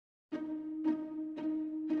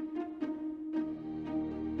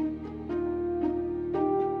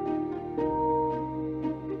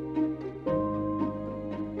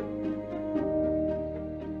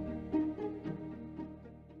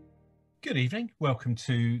Good evening. Welcome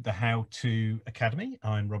to the How To Academy.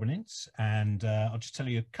 I'm Robin Ince, and I'll just tell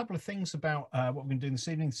you a couple of things about what we're going to do this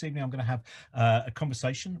evening. This evening, I'm going to have a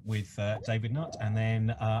conversation with David Nutt, and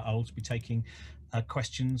then I'll also be taking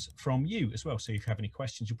questions from you as well. So if you have any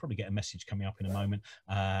questions, you'll probably get a message coming up in a moment,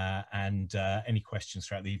 and any questions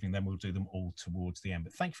throughout the evening, then we'll do them all towards the end.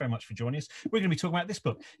 But thank you very much for joining us. We're going to be talking about this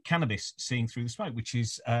book, Cannabis, Seeing Through the Smoke, which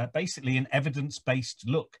is basically an evidence-based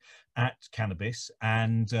look at cannabis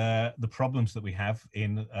and the problems that we have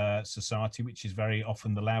in society, which is very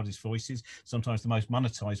often the loudest voices, sometimes the most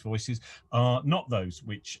monetized voices, are not those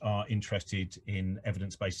which are interested in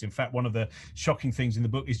evidence-based. In fact, one of the shocking things in the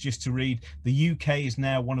book is just to read the UK is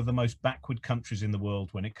now one of the most backward countries in the world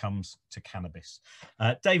when it comes to cannabis.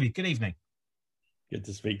 David, good evening. Good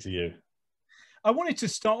to speak to you. I wanted to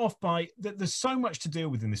start off by, there's so much to deal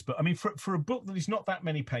with in this book. I mean, for a book that is not that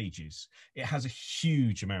many pages, it has a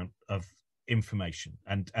huge amount of information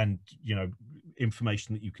and you know,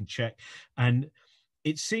 information that you can check. And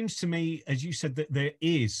it seems to me, as you said, that there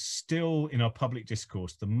is still in our public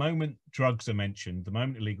discourse, the moment drugs are mentioned, the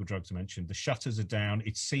moment illegal drugs are mentioned, the shutters are down.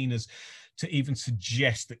 It's seen as, to even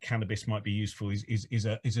suggest that cannabis might be useful is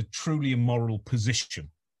a truly immoral position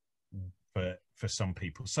for some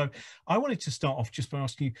people. So I wanted to start off just by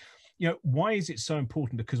asking you, why is it so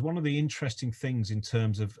important? Because one of the interesting things in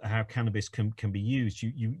terms of how cannabis can be used,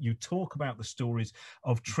 you talk about the stories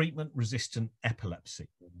of treatment-resistant epilepsy.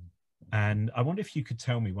 And I wonder if you could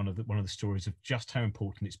tell me one of the stories of just how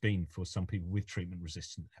important it's been for some people with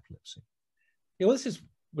treatment-resistant epilepsy. Yeah, well, this is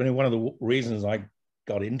one of the reasons I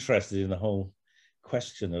got interested in the whole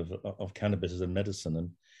question of cannabis as a medicine.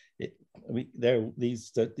 And there are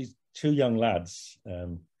these two young lads,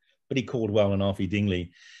 Buddy Caldwell and Arfie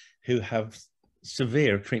Dingley, who have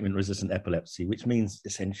severe treatment-resistant epilepsy, which means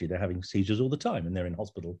essentially they're having seizures all the time, and they're in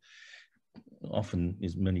hospital often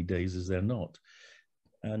as many days as they're not.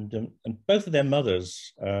 And both of their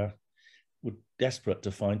mothers were desperate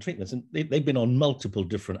to find treatments, and they've been on multiple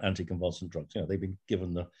different anticonvulsant drugs. They've been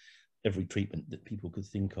given every treatment that people could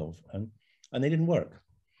think of, and they didn't work.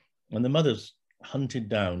 And the mothers hunted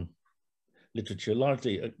down literature,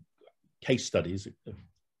 largely case studies,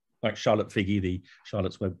 like Charlotte Figge, the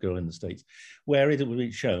Charlotte's Web girl in the States, where it would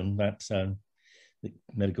be shown that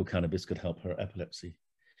medical cannabis could help her epilepsy.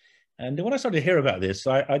 And when I started to hear about this,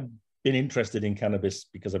 I'd been interested in cannabis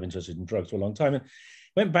because I'm interested in drugs for a long time, and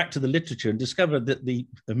went back to the literature and discovered that the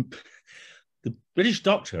British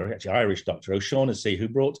doctor, actually Irish doctor, O'Shaughnessy, who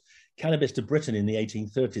brought cannabis to Britain in the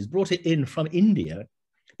 1830s, brought it in from India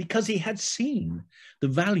because he had seen the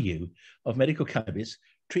value of medical cannabis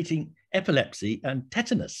treating epilepsy and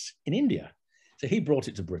tetanus in India. So he brought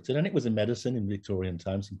it to Britain, and it was a medicine in Victorian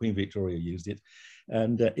times, and Queen Victoria used it,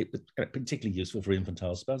 and it was particularly useful for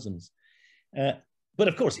infantile spasms. But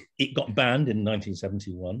of course, it got banned in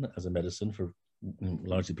 1971 as a medicine for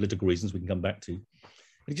largely political reasons we can come back to.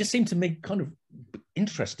 But it just seemed to me kind of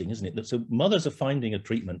interesting, isn't it? That so mothers are finding a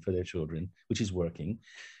treatment for their children, which is working,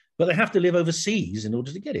 but they have to live overseas in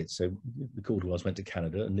order to get it. So the Caldwells went to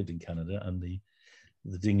Canada and lived in Canada, and the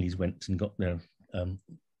Dingleys went and got their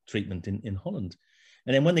treatment in Holland.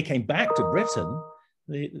 And then when they came back to Britain,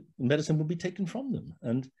 the medicine would be taken from them.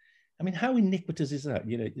 And I mean, how iniquitous is that?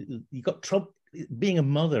 You got trouble. Being a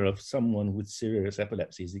mother of someone with serious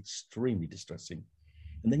epilepsy is extremely distressing.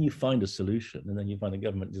 And then you find a solution, and then you find the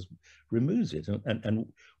government just removes it. And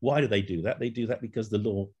why do they do that? They do that because the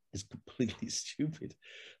law is completely stupid.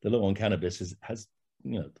 The law on cannabis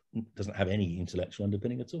doesn't have any intellectual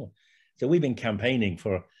underpinning at all. So we've been campaigning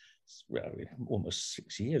for almost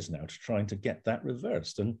 6 years now to trying to get that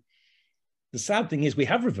reversed. And the sad thing is we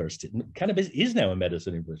have reversed it. Cannabis is now a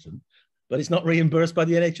medicine in Britain, but it's not reimbursed by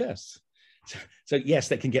the NHS. So yes,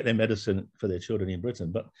 they can get their medicine for their children in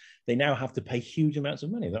Britain, but they now have to pay huge amounts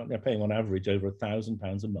of money. They're paying on average over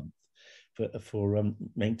 £1,000 a month for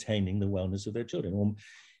maintaining the wellness of their children. Well,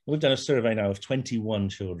 we've done a survey now of 21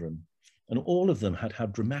 children, and all of them had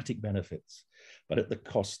dramatic benefits, but at the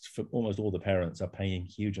cost for almost all the parents are paying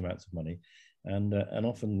huge amounts of money, and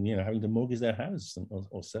often having to mortgage their house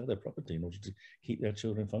or sell their property in order to keep their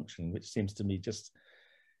children functioning, which seems to me just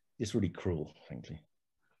really cruel, frankly.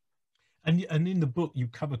 And in the book, you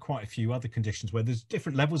cover quite a few other conditions where there's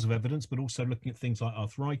different levels of evidence, but also looking at things like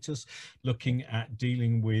arthritis, looking at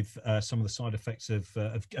dealing with some of the side effects of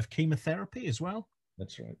chemotherapy as well.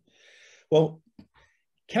 That's right. Well,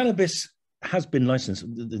 cannabis has been licensed.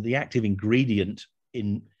 The active ingredient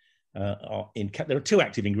there are two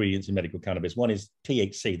active ingredients in medical cannabis. One is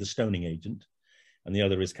THC, the stoning agent, and the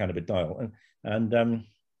other is cannabidiol. And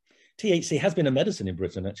THC has been a medicine in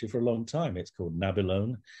Britain actually for a long time. It's called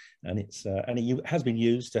Nabilone, and it has been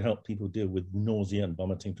used to help people deal with nausea and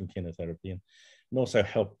vomiting from chemotherapy, and also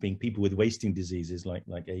helping people with wasting diseases like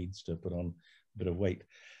AIDS to put on a bit of weight.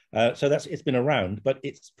 So it's been around, but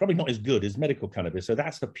it's probably not as good as medical cannabis. So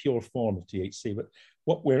that's a pure form of THC. But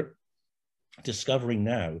what we're discovering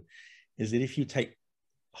now is that if you take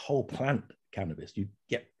whole plant cannabis, you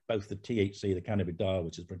get both the THC, the cannabidiol,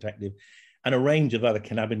 which is protective, and a range of other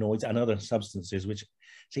cannabinoids and other substances which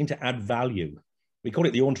seem to add value. We call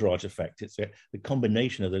it the entourage effect. It's the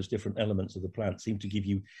combination of those different elements of the plant seem to give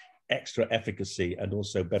you extra efficacy and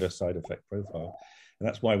also better side effect profile. And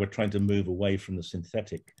that's why we're trying to move away from the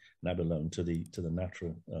synthetic Nabilone to the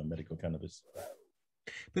natural medical cannabis.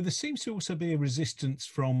 But there seems to also be a resistance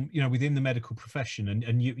from, within the medical profession.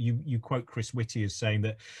 And you quote Chris Whitty as saying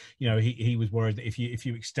that, he was worried that if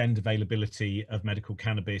you extend availability of medical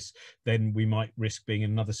cannabis, then we might risk being in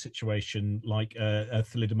another situation like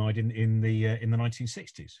thalidomide in the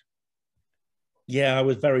 1960s. Yeah, I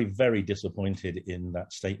was very, very disappointed in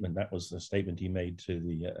that statement. That was the statement he made to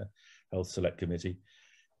the Health Select Committee.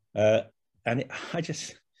 The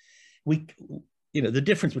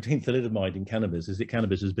difference between thalidomide and cannabis is that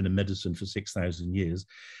cannabis has been a medicine for 6,000 years,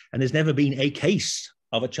 and there's never been a case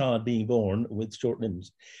of a child being born with short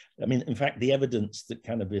limbs. I mean, in fact, the evidence that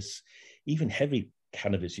cannabis, even heavy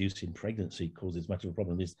cannabis use in pregnancy, causes much of a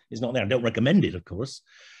problem is not there. I don't recommend it, of course,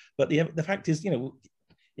 but the fact is,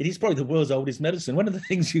 it is probably the world's oldest medicine. One of the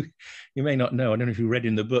things you may not know, I don't know if you read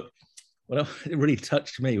in the book, well, it really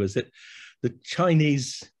touched me was that the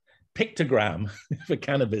Chinese pictogram for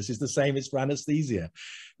cannabis is the same as for anesthesia,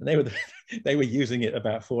 and they were using it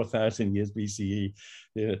about 4,000 years BCE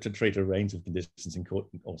to treat a range of conditions,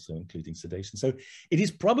 also including sedation. So it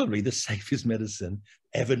is probably the safest medicine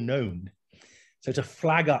ever known. So to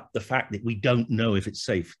flag up the fact that we don't know if it's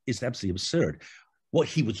safe is absolutely absurd. What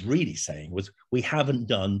he was really saying was we haven't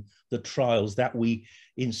done the trials that we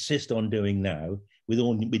insist on doing now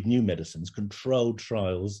with new medicines, controlled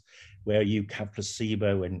trials where you have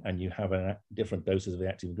placebo and you have different doses of the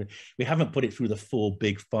active ingredient. We haven't put it through the full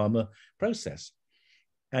big pharma process.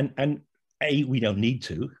 And A, we don't need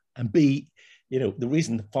to, and B, the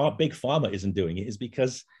reason big pharma isn't doing it is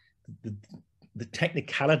because the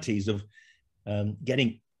technicalities of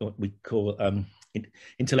getting what we call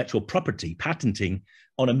intellectual property, patenting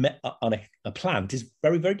on a plant is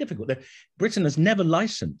very, very difficult. Britain has never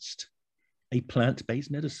licensed a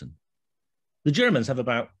plant-based medicine. The Germans have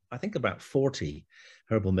about 40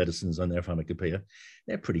 herbal medicines on their pharmacopoeia.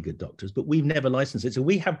 They're pretty good doctors, but we've never licensed it. So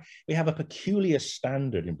we have a peculiar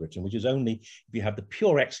standard in Britain, which is only if you have the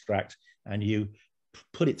pure extract and you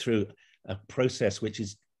put it through a process which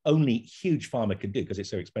is only huge pharma can do because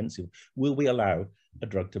it's so expensive, will we allow a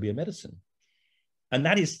drug to be a medicine? And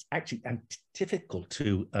that is actually antithetical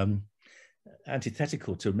to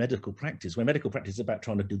medical practice, where medical practice is about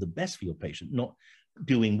trying to do the best for your patient, not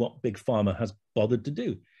doing what big pharma has bothered to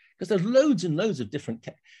do. Because there's loads and loads of different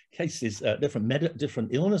cases, different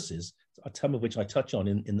illnesses, some of which I touch on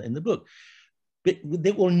in the book, but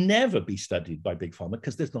they will never be studied by big pharma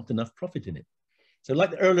because there's not enough profit in it. So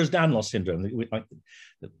like the Ehlers-Danlos syndrome, like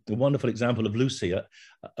the wonderful example of Lucy,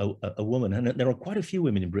 a woman, and there are quite a few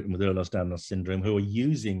women in Britain with Ehlers-Danlos syndrome who are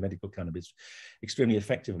using medical cannabis extremely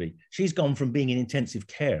effectively. She's gone from being in intensive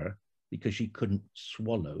care because she couldn't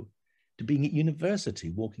swallow to being at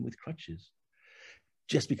university walking with crutches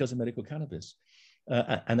just because of medical cannabis.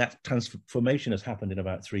 And that transformation has happened in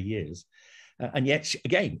about 3 years. And yet,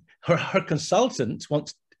 again, her consultant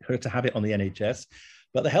wants her to have it on the NHS,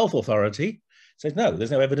 but the health authority says, no, there's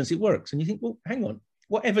no evidence it works. And you think, well, hang on,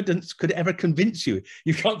 what evidence could ever convince you?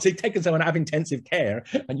 You can't say taking someone out of intensive care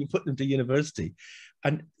and you put them to university.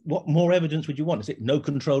 And what more evidence would you want? Is it no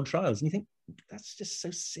controlled trials? And you think, that's just so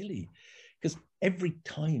silly. Because every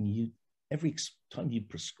time you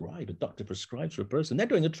prescribe, a doctor prescribes for a person, they're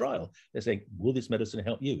doing a trial. They're saying, will this medicine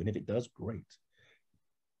help you? And if it does, great.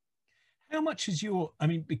 How much is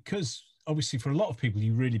because obviously for a lot of people,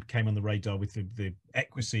 you really came on the radar with the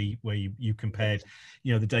ecstasy, where you compared,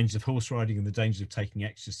 the dangers of horse riding and the dangers of taking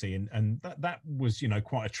ecstasy. And that was,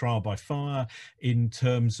 quite a trial by fire in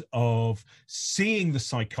terms of seeing the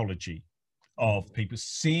psychology of people,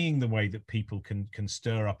 seeing the way that people can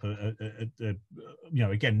stir up again,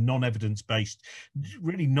 non-evidence based,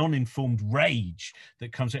 really non-informed rage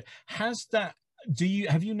that comes in.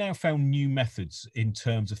 Have you now found new methods in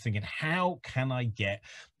terms of thinking, how can I get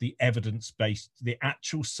the evidence-based, the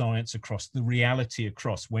actual science across, the reality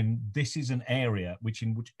across, when this is an area which,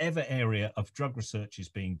 in whichever area of drug research is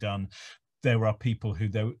being done, there are people who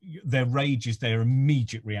their rage is their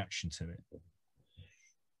immediate reaction to it?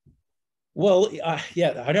 Well,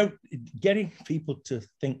 yeah, I don't, getting people to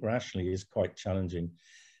think rationally is quite challenging.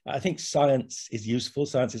 I think science is useful,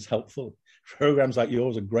 science is helpful. Programs like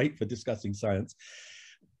yours are great for discussing science.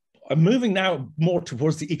 I'm moving now more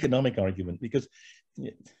towards the economic argument, because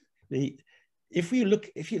if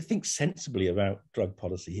you think sensibly about drug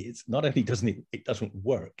policy, it's not only it doesn't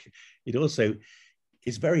work, it also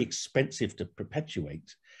is very expensive to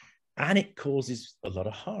perpetuate, and it causes a lot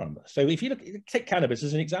of harm. So if you take cannabis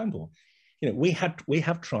as an example, we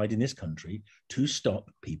have tried in this country to stop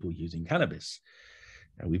people using cannabis.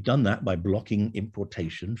 And we've done that by blocking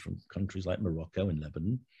importation from countries like Morocco and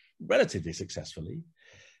Lebanon relatively successfully.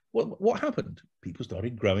 What happened? People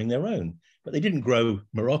started growing their own, but they didn't grow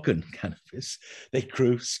Moroccan cannabis. They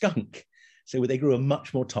grew skunk. So they grew a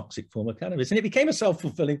much more toxic form of cannabis, and it became a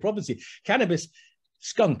self-fulfilling prophecy.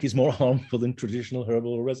 Skunk is more harmful than traditional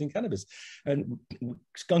herbal or resin cannabis. And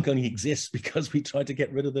skunk only exists because we tried to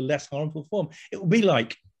get rid of the less harmful form. It would be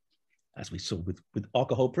like, as we saw with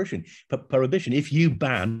alcohol prohibition, if you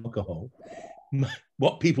ban alcohol,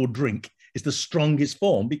 what people drink is the strongest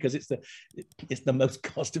form because it's the most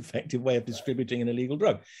cost-effective way of distributing an illegal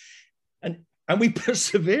drug. And we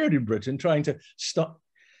persevered in Britain trying to stop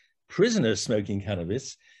prisoners smoking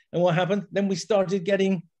cannabis. And what happened? Then we started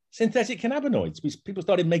getting synthetic cannabinoids. People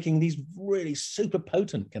started making these really super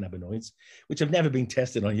potent cannabinoids, which have never been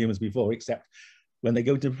tested on humans before, except when they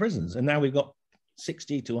go to prisons. And now we've got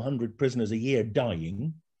 60 to 100 prisoners a year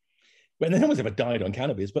dying. Well, no one's ever died on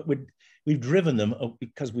cannabis, but we've driven them,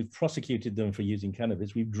 because we've prosecuted them for using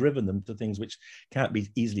cannabis, we've driven them to things which can't be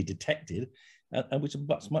easily detected and which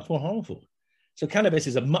are much more harmful. So cannabis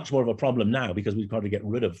is a much more of a problem now because we've got to get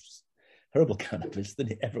rid of herbal cannabis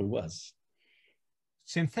than it ever was.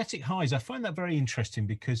 Synthetic highs, I find that very interesting,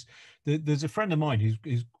 because there's a friend of mine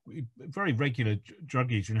who's a very regular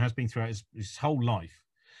drug user and has been throughout his whole life.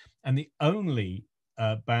 And the only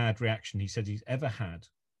bad reaction he said he's ever had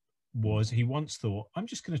was he once thought, I'm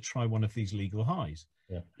just going to try one of these legal highs.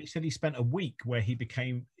 Yeah. He said he spent a week where he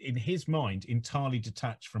became, in his mind, entirely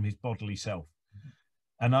detached from his bodily self.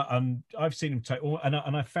 And I've seen him take, and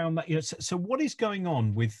I found that, so what is going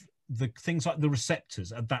on with the things like the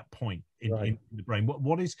receptors at that point in the brain?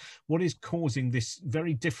 What is causing this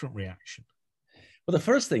very different reaction? Well, the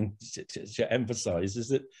first thing to emphasize is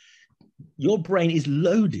that your brain is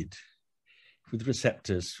loaded with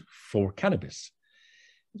receptors for cannabis.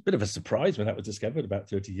 It's a bit of a surprise when that was discovered about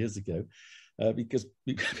 30 years ago, because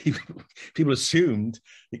people assumed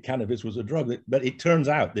that cannabis was a drug. But it turns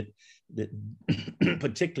out that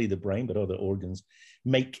particularly the brain, but other organs,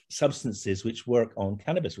 make substances which work on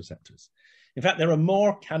cannabis receptors. In fact, there are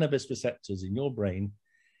more cannabis receptors in your brain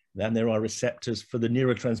than there are receptors for the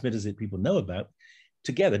neurotransmitters that people know about.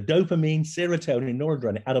 Together, dopamine, serotonin,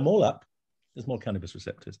 noradrenaline, add them all up, there's more cannabis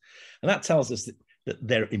receptors. And that tells us that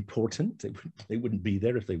they're important. They wouldn't be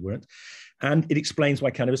there if they weren't. And it explains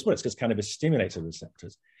why cannabis works, because cannabis stimulates the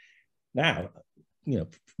receptors. Now,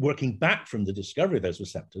 working back from the discovery of those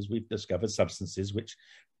receptors, we've discovered substances which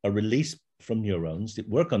are released from neurons that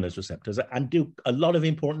work on those receptors and do a lot of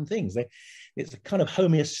important things. It's a kind of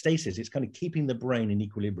homeostasis. It's kind of keeping the brain in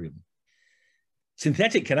equilibrium.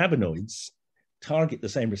 Synthetic cannabinoids target the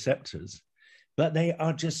same receptors, but they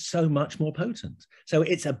are just so much more potent. So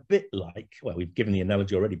it's a bit like, well, we've given the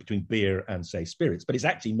analogy already between beer and, say, spirits, but it's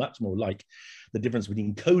actually much more like the difference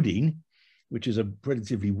between codeine, which is a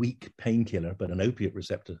relatively weak painkiller, but an opiate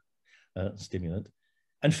receptor stimulant,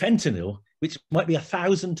 and fentanyl, which might be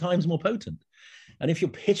 1,000 times more potent. And if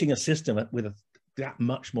you're hitting a system with that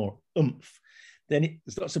much more oomph, then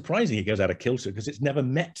it's not surprising it goes out of kilter, because it's never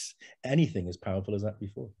met anything as powerful as that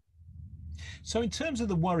before. So in terms of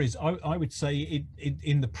the worries, I would say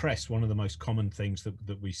in the press, one of the most common things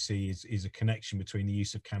that we see is a connection between the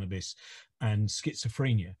use of cannabis and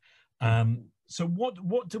schizophrenia. So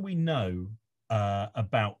what do we know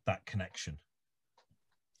about that connection?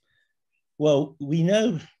 Well, we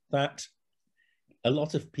know that a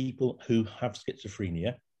lot of people who have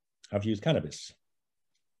schizophrenia have used cannabis.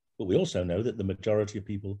 But we also know that the majority of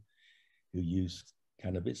people who use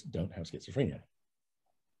cannabis don't have schizophrenia.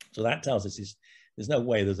 So that tells us there's no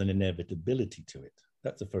way there's an inevitability to it.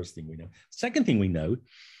 That's the first thing we know. Second thing we know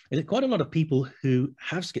is that quite a lot of people who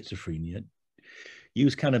have schizophrenia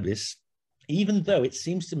use cannabis, even though it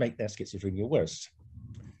seems to make their schizophrenia worse.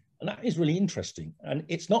 And that is really interesting. And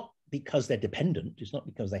it's not because they're dependent. It's not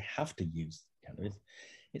because they have to use cannabis.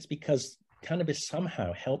 It's because cannabis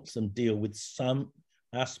somehow helps them deal with some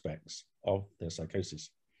aspects of their psychosis.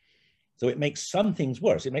 So it makes some things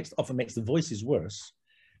worse. Often makes the voices worse.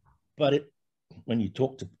 But when you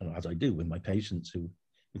talk to, as I do with my patients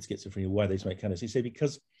with schizophrenia, why they smoke cannabis, you say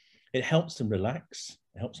because It helps them relax.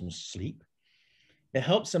 It helps them sleep. It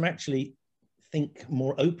helps them actually think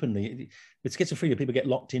more openly. With schizophrenia, people get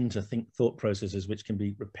locked into thought processes which can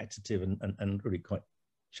be repetitive and really quite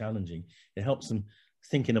challenging. It helps them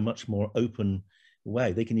think in a much more open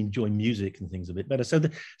way. They can enjoy music and things a bit better. So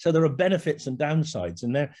there are benefits and downsides,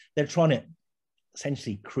 and they're trying to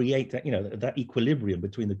essentially create that, that equilibrium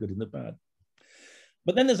between the good and the bad.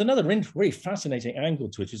 But then there's another very fascinating angle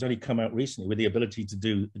to it, which has only come out recently, with the ability to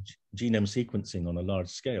do genome sequencing on a large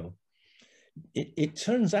scale. It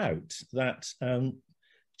turns out that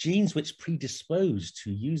genes which predispose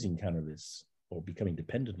to using cannabis or becoming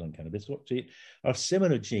dependent on cannabis are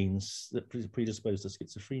similar genes that predispose to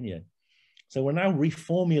schizophrenia. So we're now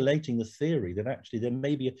reformulating the theory that actually there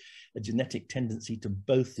may be a genetic tendency to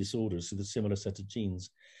both disorders with a similar set of genes.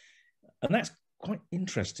 And that's quite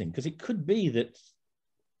interesting, because it could be that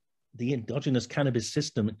the endogenous cannabis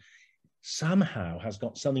system somehow has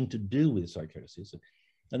got something to do with psychosis.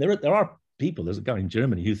 And there are people, there's a guy in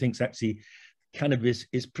Germany who thinks actually cannabis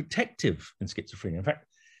is protective in schizophrenia. In fact,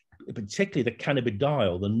 particularly the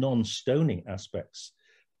cannabidiol, the non-stoning aspects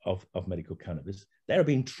of medical cannabis, they're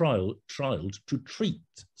being trialed to treat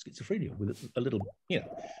schizophrenia with a little,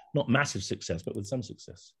 not massive success, but with some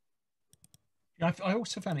success. I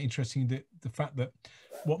also found it interesting that the fact that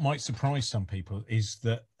what might surprise some people is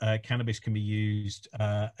that cannabis can be used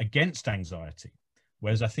against anxiety.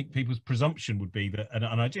 Whereas I think people's presumption would be that, and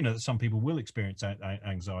I do know that some people will experience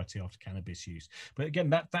anxiety after cannabis use. But again,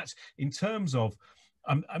 that's in terms of,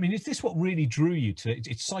 I mean, is this what really drew you to it?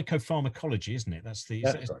 It's psychopharmacology, isn't it? That's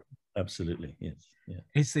right. Absolutely, yes. Yeah.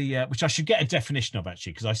 It's the which I should get a definition of,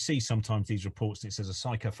 actually, because I see sometimes these reports and it says a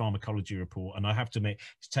psychopharmacology report, and I have to admit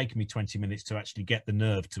it's taken me 20 minutes to actually get the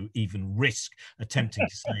nerve to even risk attempting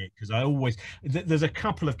to say it, because I always there's a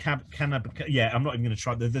couple of cannabis. Yeah, I'm not even going to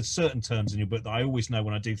try. There's certain terms in your book that I always know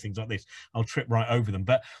when I do things like this, I'll trip right over them.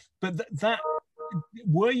 But that.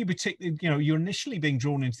 Were you particularly, you're initially being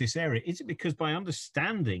drawn into this area? Is it because by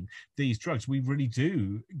understanding these drugs, we really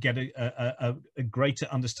do get a greater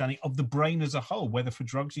understanding of the brain as a whole, whether for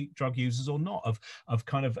drug users or not, of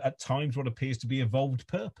kind of at times what appears to be evolved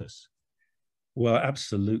purpose? Well,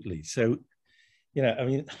 absolutely. So, I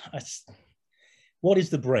mean, what is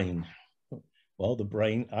the brain? Well, the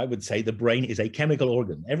brain, I would say the brain is a chemical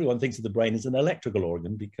organ. Everyone thinks of the brain as an electrical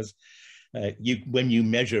organ because when you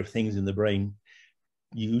measure things in the brain,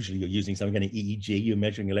 usually you're using something like an EEG, you're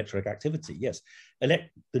measuring electric activity. Yes, the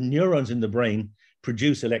neurons in the brain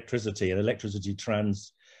produce electricity, and electricity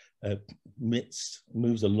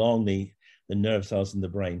moves along the nerve cells in the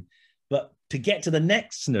brain. But to get to the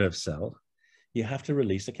next nerve cell, you have to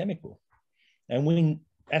release a chemical. And we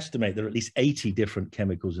estimate there are at least 80 different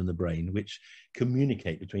chemicals in the brain which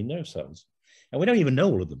communicate between nerve cells. And we don't even know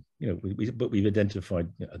all of them, but we've identified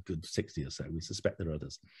a good 60 or so. We suspect there are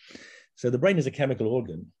others. So the brain is a chemical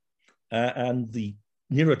organ, and the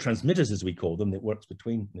neurotransmitters, as we call them, that works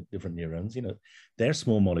between different neurons, they're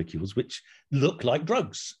small molecules which look like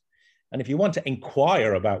drugs. And if you want to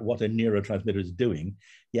inquire about what a neurotransmitter is doing,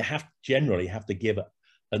 you generally have to give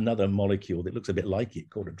another molecule that looks a bit like it,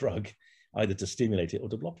 called a drug, either to stimulate it or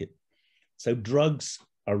to block it. So drugs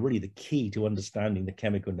are really the key to understanding the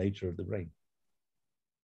chemical nature of the brain.